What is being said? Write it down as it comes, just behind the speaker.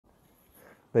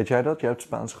Weet jij dat? Jij hebt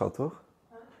Spaans gehad, toch?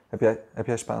 Heb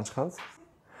jij Spaans gehad?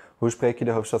 Hoe spreek je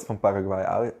de hoofdstad van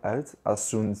Paraguay uit?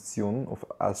 Asunción of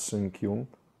Asunción?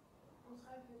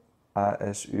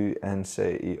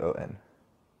 Asuncion.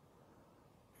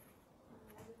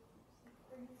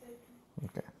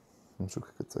 Oké, dan zoek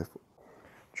ik het even op.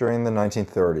 During the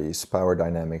 1930s, power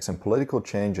dynamics and political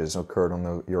changes occurred on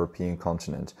the European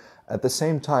continent. At the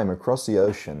same time, across the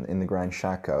ocean, in the Gran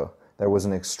Chaco, there was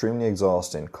an extremely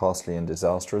exhausting, costly and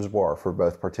disastrous war for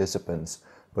both participants,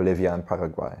 Bolivia and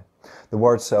Paraguay. The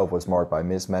war itself was marked by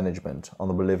mismanagement on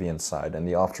the Bolivian side, and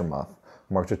the aftermath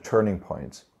marked a turning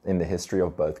point in the history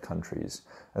of both countries,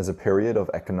 as a period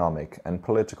of economic and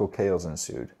political chaos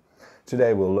ensued.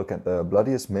 Today we'll look at the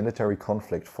bloodiest military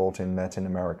conflict fought in Latin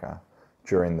America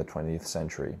during the 20th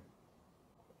century,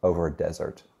 over a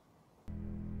desert.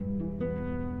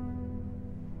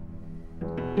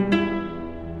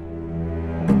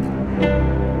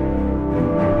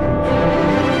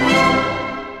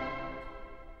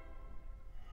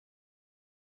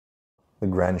 The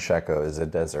Gran Chaco is a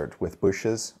desert with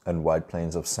bushes and wide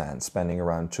plains of sand spanning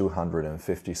around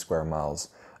 250 square miles,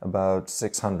 about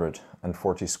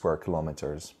 640 square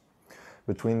kilometers,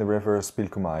 between the rivers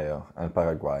Pilcomayo and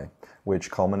Paraguay,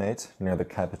 which culminate near the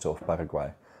capital of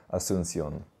Paraguay,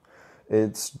 Asunción.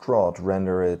 Its drought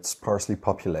rendered it sparsely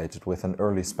populated, with an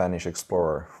early Spanish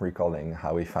explorer recalling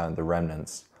how he found the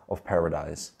remnants of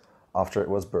paradise after it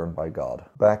was burned by God.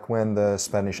 Back when the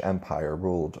Spanish Empire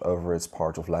ruled over its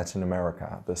part of Latin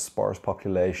America, the sparse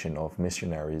population of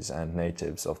missionaries and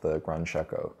natives of the Gran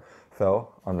Chaco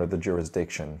fell under the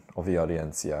jurisdiction of the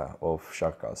Audiencia of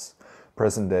Charcas,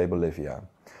 present-day Bolivia.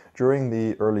 During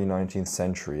the early 19th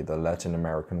century, the Latin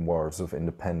American Wars of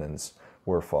Independence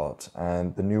were fought,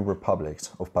 and the new republics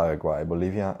of Paraguay,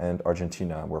 Bolivia, and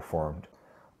Argentina were formed.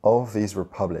 All of these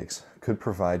republics could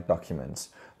provide documents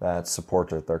that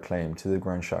supported their claim to the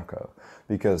Gran Chaco,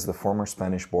 because the former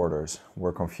Spanish borders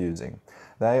were confusing.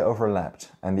 They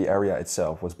overlapped, and the area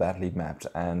itself was badly mapped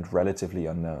and relatively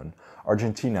unknown.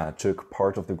 Argentina took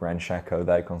part of the Gran Chaco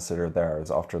they considered theirs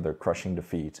after the crushing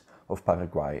defeat of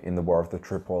Paraguay in the War of the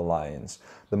Triple Alliance,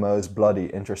 the most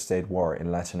bloody interstate war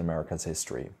in Latin America's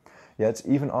history. Yet,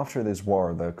 even after this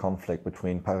war, the conflict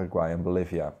between Paraguay and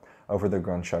Bolivia over the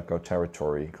Gran Chaco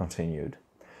territory continued.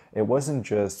 It wasn't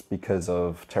just because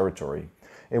of territory,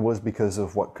 it was because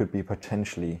of what could be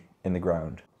potentially in the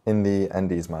ground. In the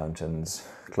Andes Mountains,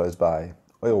 close by,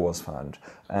 oil was found,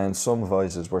 and some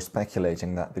voices were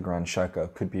speculating that the Gran Chaco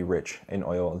could be rich in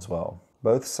oil as well.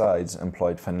 Both sides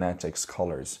employed fanatic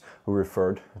scholars who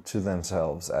referred to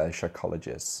themselves as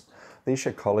chacologists. These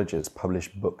chacologists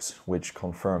published books which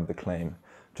confirmed the claim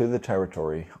to the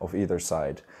territory of either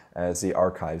side, as the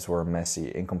archives were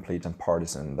messy, incomplete, and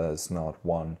partisan, thus not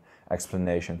one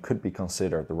explanation could be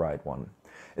considered the right one.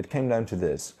 It came down to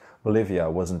this: Bolivia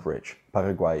wasn't rich,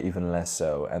 Paraguay even less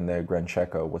so, and the Gran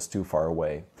Chaco was too far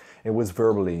away. It was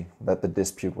verbally that the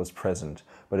dispute was present,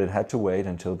 but it had to wait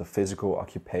until the physical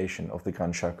occupation of the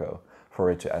Gran Chaco for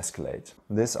it to escalate.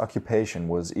 This occupation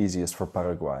was easiest for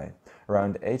Paraguay.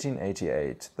 Around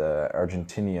 1888, the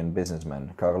Argentinian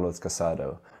businessman Carlos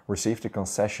Casado received a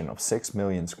concession of 6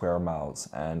 million square miles,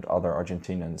 and other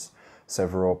Argentinians,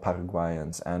 several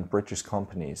Paraguayans, and British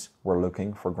companies were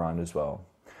looking for ground as well.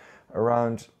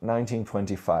 Around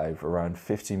 1925, around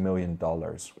 $50 million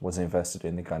was invested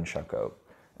in the Gran Chaco,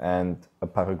 and a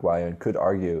Paraguayan could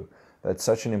argue that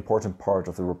such an important part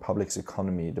of the Republic's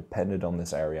economy depended on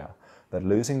this area, that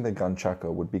losing the Gran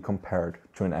Chaco would be compared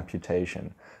to an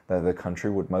amputation that the country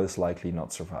would most likely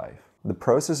not survive. The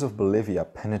process of Bolivia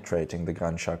penetrating the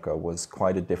Gran Chaco was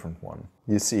quite a different one.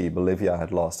 You see, Bolivia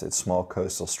had lost its small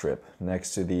coastal strip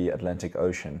next to the Atlantic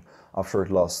Ocean after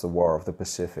it lost the War of the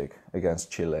Pacific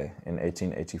against Chile in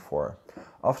 1884.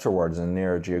 Afterwards, a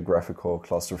near geographical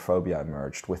claustrophobia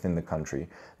emerged within the country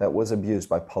that was abused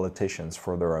by politicians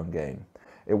for their own gain.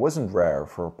 It wasn't rare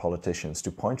for politicians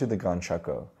to point to the Gran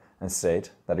Chaco and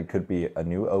state that it could be a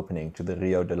new opening to the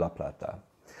Rio de la Plata.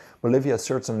 Bolivia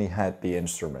certainly had the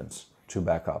instruments to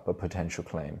back up a potential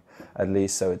claim, at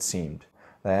least so it seemed.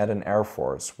 They had an air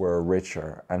force, were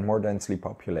richer and more densely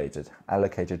populated,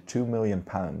 allocated £2 million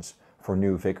for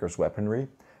new Vickers weaponry,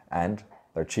 and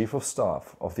their chief of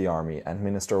staff of the army and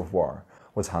minister of war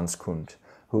was Hans Kunt,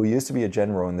 who used to be a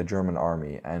general in the German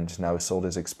army and now sold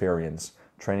his experience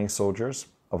training soldiers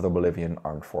of the Bolivian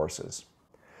armed forces.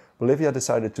 Bolivia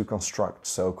decided to construct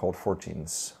so-called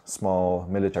fortines, small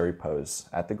military posts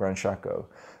at the Gran Chaco,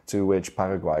 to which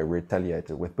Paraguay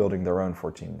retaliated with building their own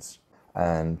fortines.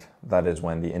 And that is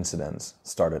when the incidents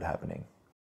started happening.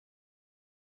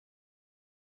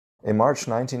 In March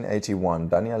 1981,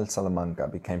 Daniel Salamanca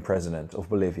became president of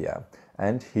Bolivia,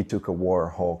 and he took a war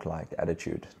hawk-like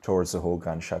attitude towards the whole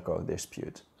Gran Chaco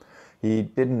dispute. He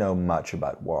didn't know much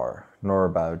about war, nor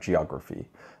about geography,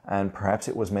 and perhaps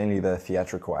it was mainly the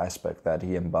theatrical aspect that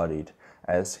he embodied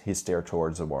as he steered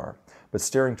towards the war. But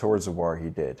steering towards the war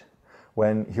he did,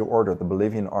 when he ordered the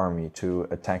Bolivian army to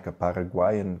attack a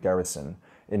Paraguayan garrison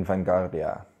in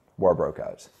Vanguardia. War broke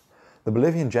out. The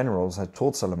Bolivian generals had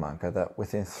told Salamanca that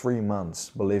within 3 months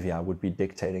Bolivia would be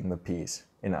dictating the peace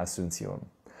in Asunción.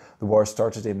 The war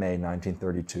started in May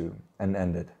 1932 and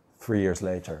ended 3 years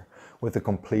later with the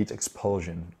complete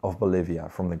expulsion of Bolivia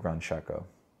from the Gran Chaco.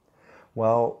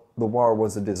 Well, the war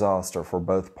was a disaster for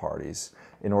both parties.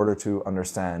 In order to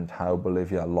understand how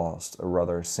Bolivia lost, a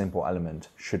rather simple element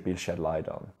should be shed light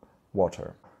on: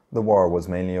 water. The war was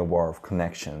mainly a war of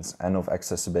connections and of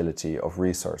accessibility of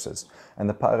resources, and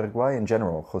the Paraguayan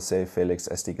general José Félix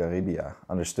Estigarribia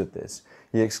understood this.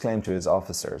 He exclaimed to his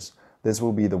officers, "This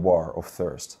will be the war of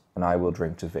thirst, and I will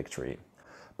drink to victory."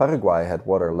 Paraguay had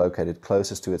water located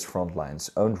closest to its front lines,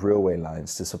 owned railway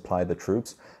lines to supply the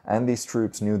troops, and these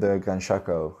troops knew the Gran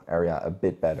Chaco area a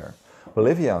bit better.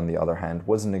 Bolivia, on the other hand,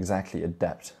 wasn't exactly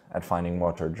adept at finding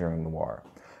water during the war,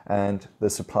 and the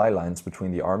supply lines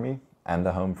between the army and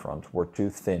the home front were too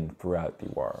thin throughout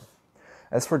the war.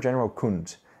 As for General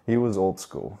Kunt, he was old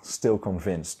school, still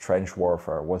convinced trench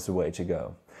warfare was the way to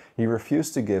go. He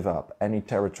refused to give up any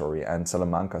territory, and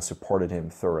Salamanca supported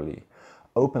him thoroughly,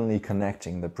 openly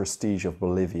connecting the prestige of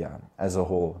Bolivia as a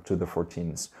whole to the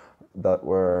 14s that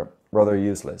were rather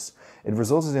useless. It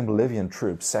resulted in Bolivian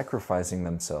troops sacrificing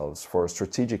themselves for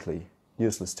strategically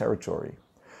useless territory.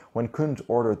 When Kunt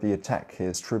ordered the attack,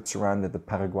 his troops surrounded the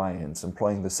Paraguayans,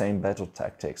 employing the same battle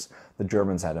tactics the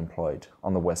Germans had employed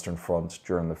on the Western Front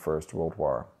during the First World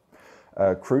War.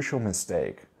 A crucial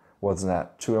mistake was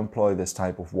that to employ this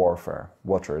type of warfare,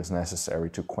 water is necessary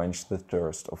to quench the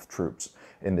thirst of troops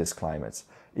in this climate.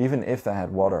 Even if they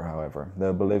had water, however,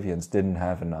 the Bolivians didn't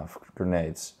have enough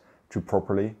grenades to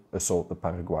properly assault the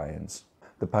Paraguayans.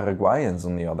 The Paraguayans,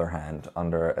 on the other hand,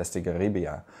 under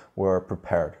Estigarribia, were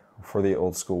prepared for the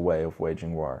old-school way of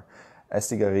waging war.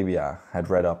 Estigarribia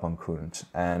had read up on Kunt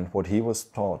and what he was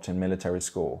taught in military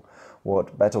school,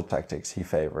 what battle tactics he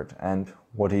favored, and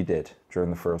what he did during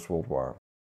the First World War.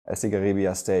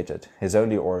 Estigarribia stated, his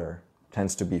only order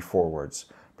tends to be forwards,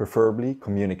 preferably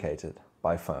communicated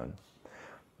by phone.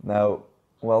 Now,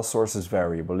 while sources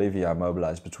vary, Bolivia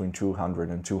mobilized between 200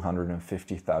 and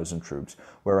 250,000 troops,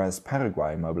 whereas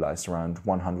Paraguay mobilized around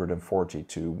 140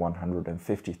 to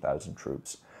 150,000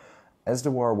 troops. As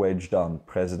the war waged on,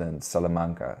 President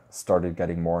Salamanca started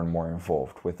getting more and more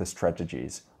involved with the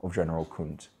strategies of General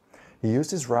Kunt. He used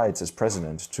his rights as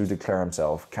president to declare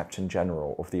himself Captain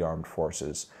General of the armed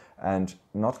forces, and,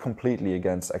 not completely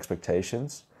against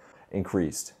expectations,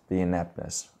 increased the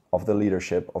ineptness of the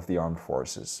leadership of the armed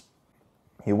forces.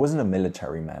 He wasn't a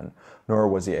military man, nor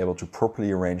was he able to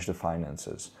properly arrange the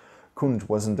finances. Kunt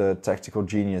wasn't a tactical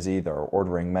genius either,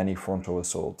 ordering many frontal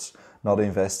assaults, not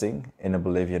investing in a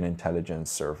Bolivian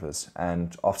intelligence service,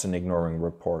 and often ignoring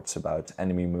reports about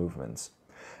enemy movements.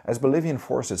 As Bolivian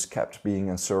forces kept being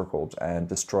encircled and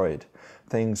destroyed,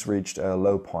 things reached a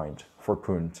low point for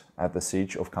Kunt at the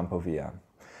siege of Campo Villa.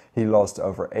 He lost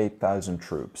over 8,000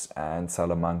 troops, and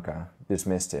Salamanca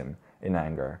dismissed him in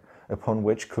anger, upon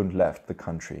which Kunt left the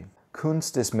country.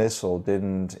 Kunt's dismissal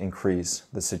didn't increase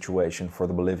the situation for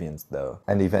the Bolivians, though,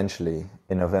 and eventually,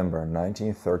 in November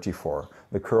 1934,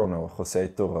 the Colonel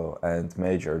José Toro and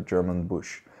Major German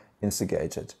Busch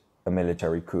instigated a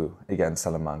military coup against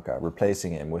Salamanca,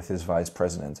 replacing him with his vice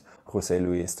president, José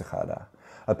Luis Tejada.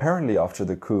 Apparently, after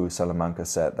the coup, Salamanca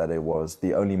said that it was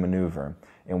the only maneuver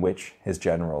in which his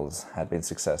generals had been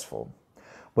successful.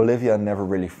 Bolivia never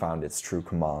really found its true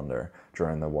commander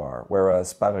during the war,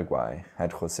 whereas Paraguay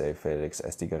had José Félix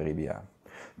Estigarribia.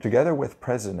 Together with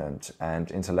president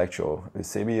and intellectual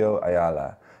Eusebio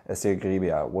Ayala,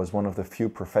 Estigarribia was one of the few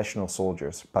professional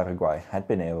soldiers Paraguay had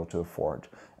been able to afford,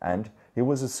 and he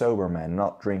was a sober man,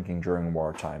 not drinking during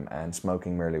wartime and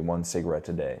smoking merely 1 cigarette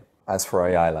a day. As for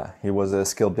Ayala, he was a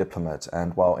skilled diplomat,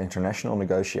 and while international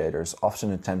negotiators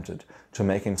often attempted to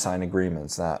make him sign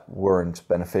agreements that weren't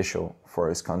beneficial for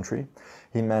his country,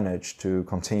 he managed to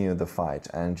continue the fight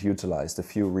and utilize the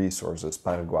few resources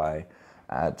Paraguay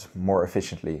had more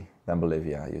efficiently than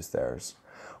Bolivia used theirs.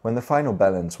 When the final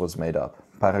balance was made up,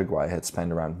 Paraguay had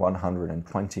spent around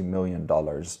 $120 million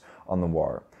on the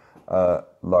war, a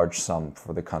large sum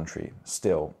for the country.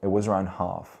 Still, it was around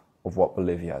half of what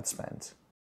Bolivia had spent.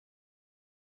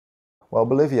 While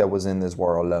Bolivia was in this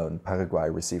war alone, Paraguay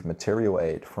received material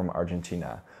aid from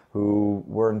Argentina who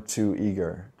weren't too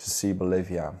eager to see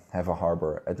Bolivia have a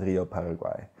harbor at Rio,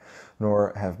 Paraguay,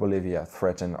 nor have Bolivia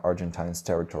threaten Argentine's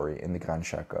territory in the Gran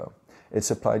Chaco. It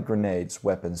supplied grenades,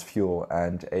 weapons, fuel,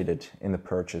 and aided in the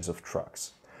purchase of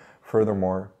trucks.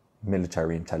 Furthermore,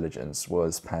 military intelligence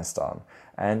was passed on,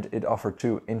 and it offered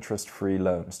 2 interest-free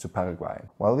loans to Paraguay.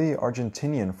 While the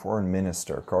Argentinian Foreign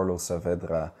Minister Carlos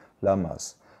Saavedra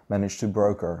Lamas managed to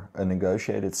broker a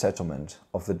negotiated settlement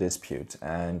of the dispute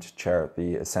and chaired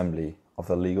the Assembly of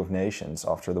the League of Nations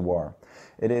after the war,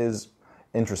 it is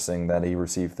interesting that he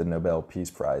received the Nobel Peace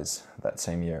Prize that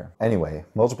same year. Anyway,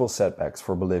 multiple setbacks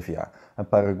for Bolivia, a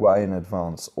Paraguayan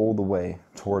advance all the way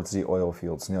towards the oil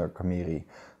fields near Camiri,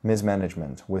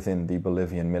 mismanagement within the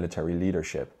Bolivian military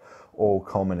leadership, all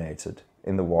culminated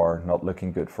in the war not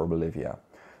looking good for Bolivia.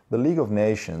 The League of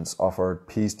Nations offered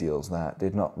peace deals that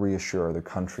did not reassure the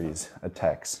countries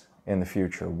attacks in the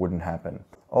future wouldn't happen.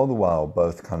 All the while,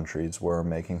 both countries were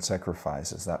making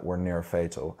sacrifices that were near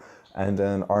fatal, and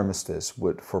an armistice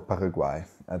would, for Paraguay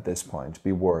at this point,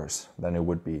 be worse than it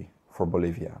would be for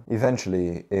Bolivia.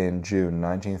 Eventually, in June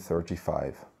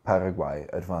 1935, Paraguay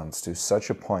advanced to such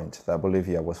a point that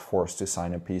Bolivia was forced to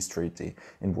sign a peace treaty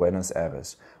in Buenos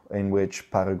Aires, in which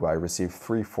Paraguay received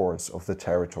 3/4 of the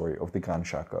territory of the Gran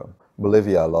Chaco.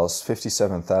 Bolivia lost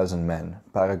 57,000 men,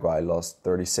 Paraguay lost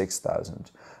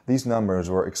 36,000. These numbers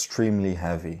were extremely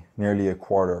heavy, nearly a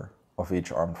quarter of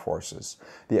each armed forces.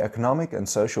 The economic and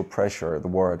social pressure the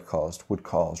war had caused would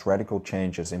cause radical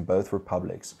changes in both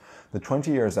republics. The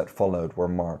 20 years that followed were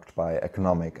marked by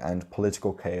economic and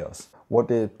political chaos. What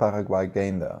did Paraguay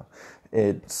gain though?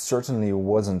 It certainly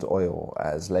wasn't oil,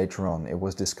 as later on it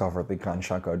was discovered the Gran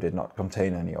Chaco did not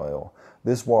contain any oil.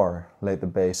 This war laid the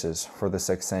basis for the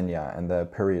sexennia and the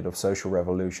period of social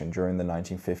revolution during the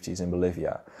 1950s in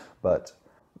Bolivia, but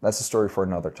that's a story for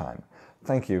another time.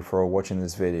 Thank you for watching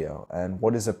this video, and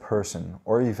what is a person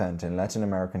or event in Latin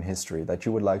American history that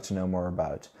you would like to know more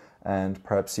about and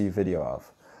perhaps see a video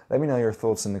of? Let me know your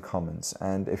thoughts in the comments,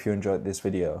 and if you enjoyed this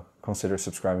video, consider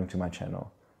subscribing to my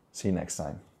channel. See you next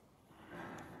time.